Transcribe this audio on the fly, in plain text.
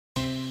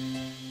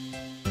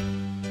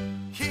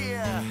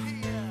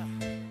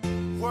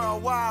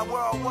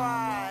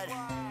Worldwide.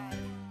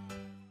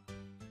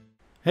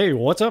 Hey,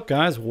 what's up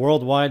guys?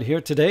 Worldwide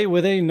here today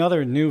with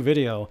another new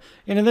video.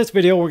 And in this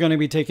video we're going to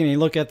be taking a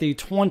look at the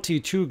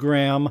 22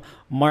 gram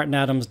Martin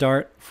Adams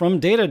dart from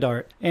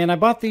Datadart. And I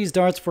bought these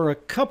darts for a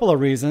couple of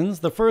reasons.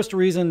 The first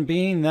reason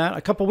being that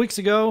a couple weeks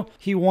ago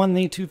he won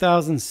the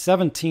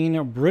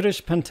 2017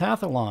 British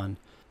Pentathlon.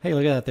 Hey,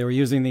 look at that, they were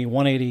using the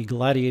 180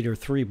 Gladiator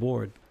 3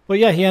 board. But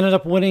yeah, he ended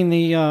up winning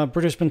the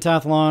British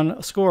Pentathlon,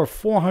 a score of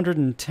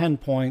 410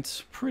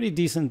 points. Pretty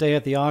decent day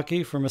at the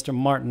Hockey for Mr.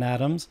 Martin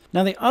Adams.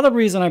 Now the other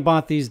reason I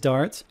bought these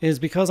darts is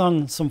because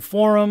on some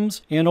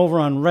forums and over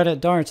on Reddit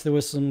Darts there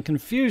was some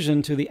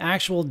confusion to the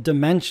actual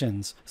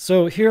dimensions.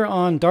 So here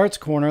on Darts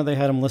Corner they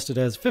had them listed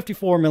as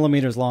 54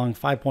 millimeters long,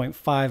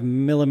 5.5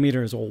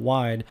 millimeters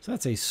wide. So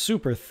that's a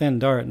super thin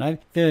dart. And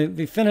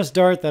the thinnest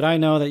dart that I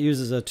know that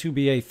uses a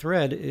 2BA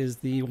thread is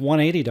the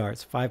 180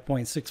 darts,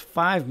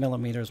 5.65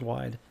 millimeters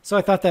wide. So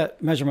I thought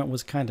that measurement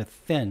was kind of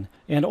thin.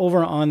 And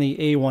over on the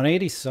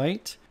A180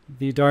 site,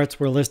 the darts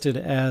were listed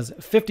as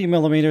 50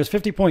 millimeters,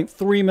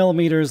 50.3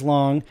 millimeters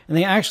long, and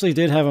they actually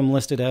did have them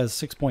listed as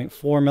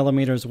 6.4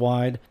 millimeters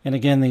wide. And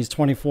again, these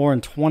 24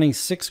 and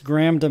 26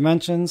 gram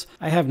dimensions,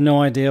 I have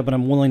no idea, but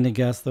I'm willing to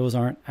guess those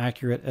aren't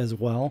accurate as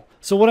well.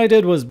 So what I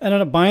did was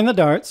ended up buying the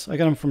darts. I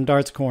got them from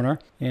Darts Corner.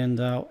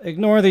 And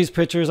ignore these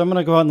pictures. I'm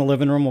going to go out in the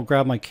living room. We'll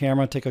grab my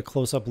camera, take a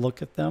close-up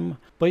look at them.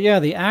 But yeah,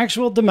 the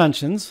actual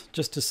dimensions,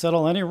 just to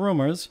settle any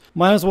rumors,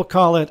 might as well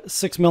call it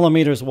 6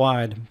 millimeters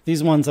wide.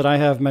 These ones that I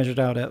have measured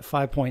out at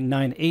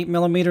 5.98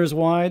 millimeters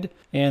wide,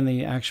 and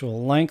the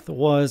actual length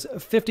was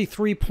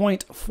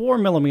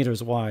 53.4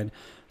 millimeters wide.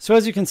 So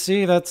as you can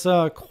see, that's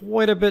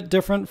quite a bit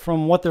different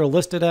from what they're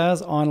listed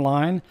as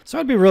online. So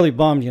I'd be really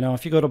bummed, you know,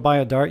 if you go to buy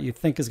a dart you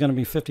think is going to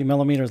be 50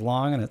 millimeters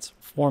long and it's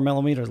 4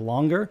 millimeters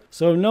longer.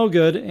 So no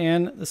good.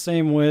 And the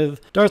same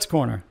with Darts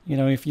Corner. You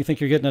know, if you think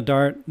you're getting a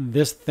dart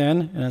this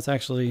thin and it's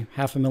actually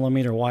half a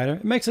millimeter wider,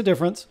 it makes a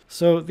difference.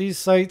 So these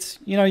sites,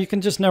 you know, you can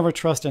just never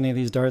trust any of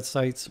these dart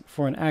sites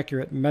for an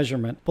accurate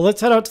measurement. But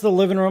let's head out to the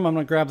living room. I'm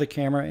going to grab the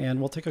camera and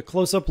we'll take a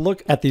close-up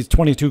look at these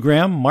 22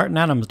 gram Martin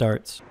Adams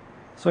darts.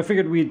 So I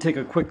figured we'd take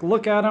a quick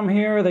look at them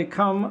here. They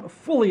come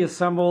fully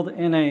assembled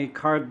in a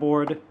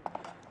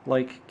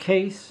cardboard-like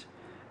case.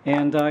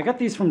 And I got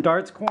these from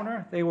Darts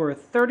Corner. They were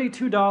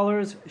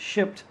 $32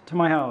 shipped to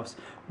my house,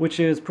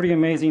 which is pretty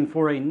amazing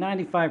for a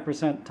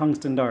 95%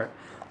 tungsten dart.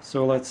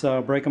 So let's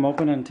break them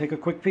open and take a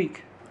quick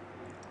peek.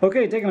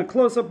 Okay, taking a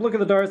close-up look at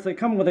the darts. They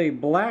come with a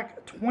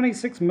black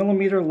 26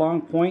 millimeter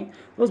long point.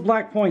 Those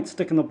black points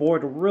stick in the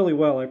board really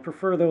well. I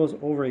prefer those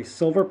over a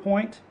silver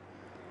point.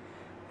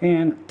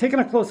 And taking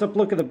a close-up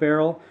look at the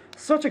barrel,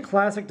 such a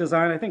classic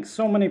design. I think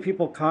so many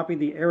people copied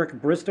the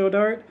Eric Bristow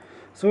dart.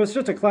 So it's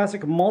just a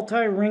classic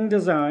multi-ring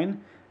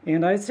design.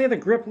 And I'd say the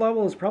grip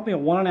level is probably a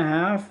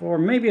 1.5 or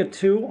maybe a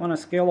 2 on a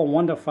scale of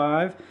 1 to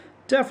 5.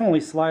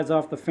 Definitely slides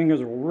off the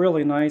fingers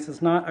really nice.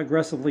 It's not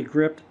aggressively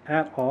gripped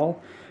at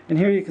all. And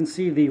here you can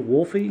see the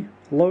Wolfie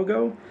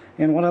logo.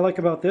 And what I like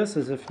about this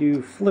is if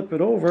you flip it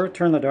over,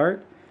 turn the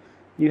dart,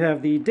 you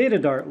have the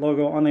Datadart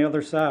logo on the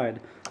other side.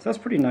 So that's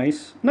pretty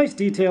nice. Nice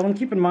detail, and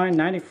keep in mind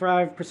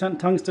 95%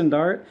 tungsten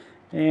dart,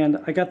 and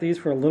I got these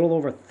for a little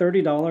over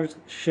 $30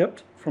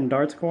 shipped from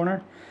Darts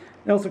Corner.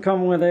 They also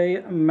come with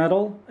a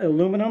metal,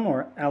 aluminum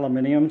or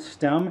aluminium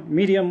stem,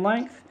 medium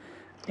length,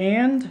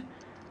 and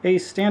a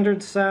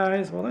standard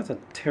size, well that's a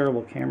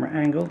terrible camera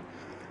angle,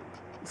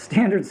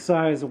 standard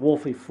size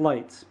Wolfie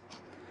flights.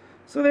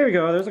 So there you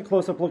go, there's a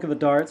close-up look at the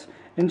darts.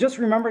 And just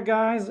remember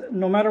guys,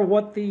 no matter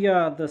what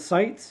the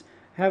sites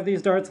have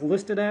these darts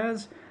listed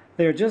as,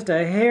 they're just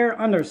a hair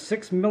under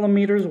 6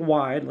 millimeters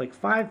wide, like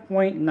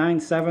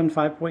 5.97,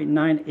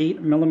 5.98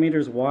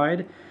 millimeters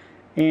wide,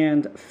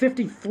 and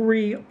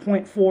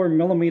 53.4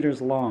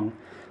 millimeters long.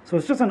 So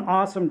it's just an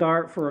awesome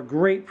dart for a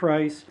great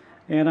price,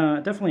 and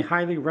definitely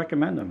highly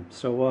recommend them.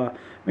 So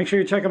make sure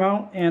you check them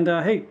out, and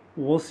hey,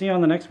 we'll see you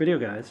on the next video,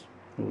 guys.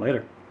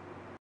 Later.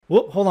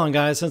 Whoop, hold on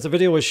guys, since the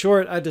video was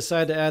short, I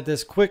decided to add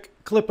this quick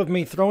clip of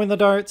me throwing the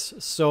darts,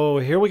 so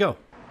here we go.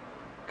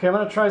 Okay, I'm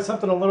going to try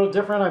something a little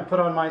different. I put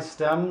on my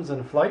stems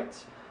and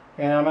flights,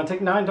 and I'm going to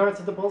take 9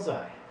 darts at the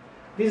bullseye.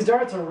 These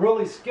darts are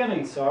really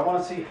skinny, so I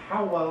want to see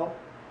how well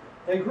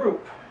they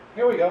group.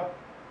 Here we go.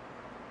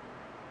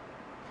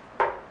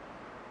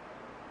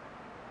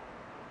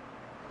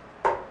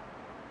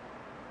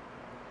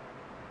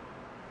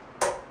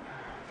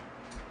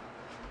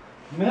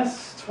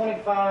 Miss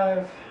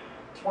 25,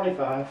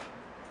 25.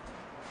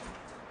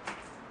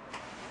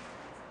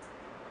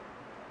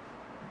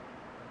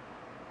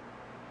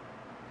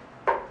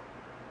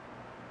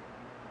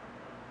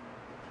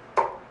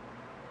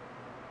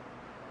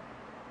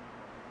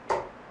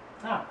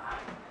 Ah,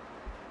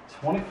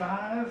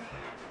 25,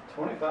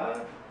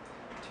 25,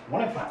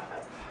 25.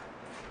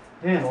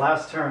 And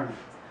last turn.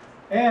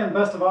 And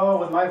best of all,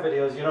 with my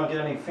videos, you don't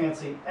get any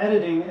fancy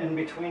editing in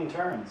between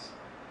turns.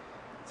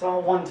 It's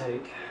all one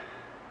take.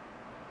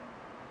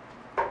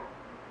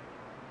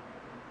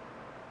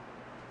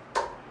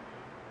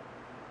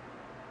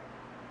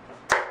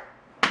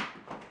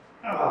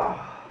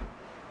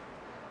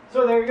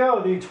 So there there you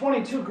go, the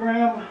 22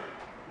 gram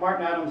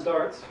Martin Adams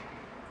darts.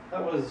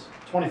 That was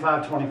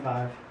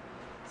 25.25.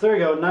 So there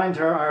you go,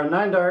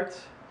 9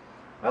 darts.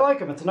 I like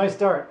them, it's a nice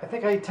dart. I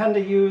think I tend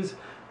to use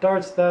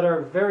darts that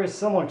are very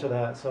similar to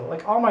that. So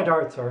like all my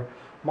darts are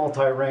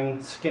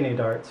multi-ring skinny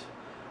darts.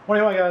 Well,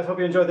 anyway guys, hope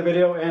you enjoyed the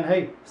video, and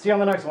hey, see you on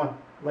the next one.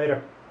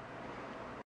 Later.